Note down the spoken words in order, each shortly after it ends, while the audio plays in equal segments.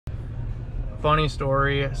Funny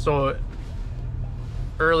story. So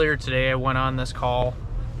earlier today I went on this call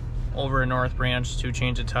over in North Branch to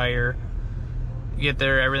change a tire. Get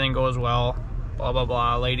there, everything goes well, blah blah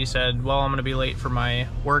blah. Lady said, well, I'm gonna be late for my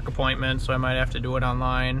work appointment, so I might have to do it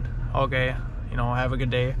online. Okay, you know, have a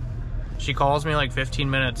good day. She calls me like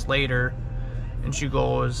 15 minutes later and she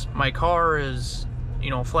goes, my car is,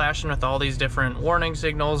 you know, flashing with all these different warning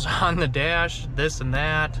signals on the dash, this and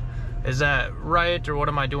that. Is that right, or what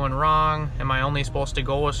am I doing wrong? Am I only supposed to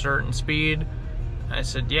go a certain speed? And I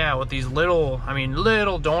said, yeah, with these little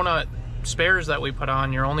donut spares that we put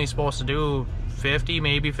on, you're only supposed to do 50,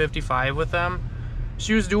 maybe 55 with them.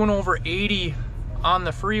 She was doing over 80 on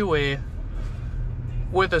the freeway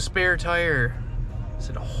with a spare tire. I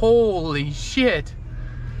said, holy shit.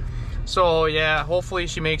 So yeah, hopefully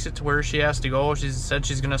she makes it to where she has to go. She said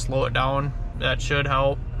she's gonna slow it down. That should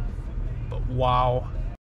help. But wow.